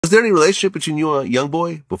Was there any relationship between you and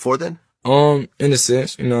Youngboy before then? In a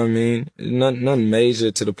sense, you know what I mean? Nothing major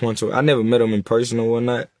to the point where I never met him in person or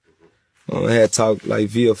whatnot. I had talked like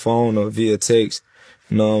via phone or via text.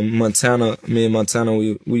 You know, me and Montana,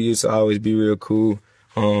 we used to always be real cool.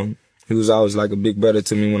 He was always like a big brother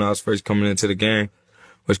to me when I was first coming into the game.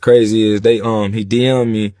 What's crazy is he DM'd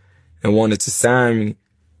me and wanted to sign me.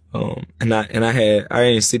 And I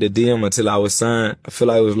didn't see the DM until I was signed. I feel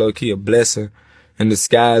like it was low key a blessing in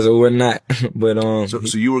disguise or whatnot. But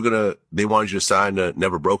so you were they wanted you to sign to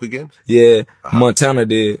Never Broke Again? Yeah, Montana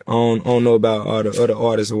did. I don't know about all the other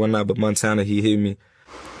artists or whatnot, but Montana, he hit me.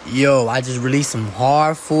 Yo, I just released some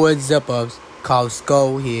hard forward zip-ups called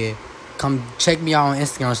Skull here. Come check me out on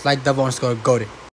Instagram. It's like double_goated.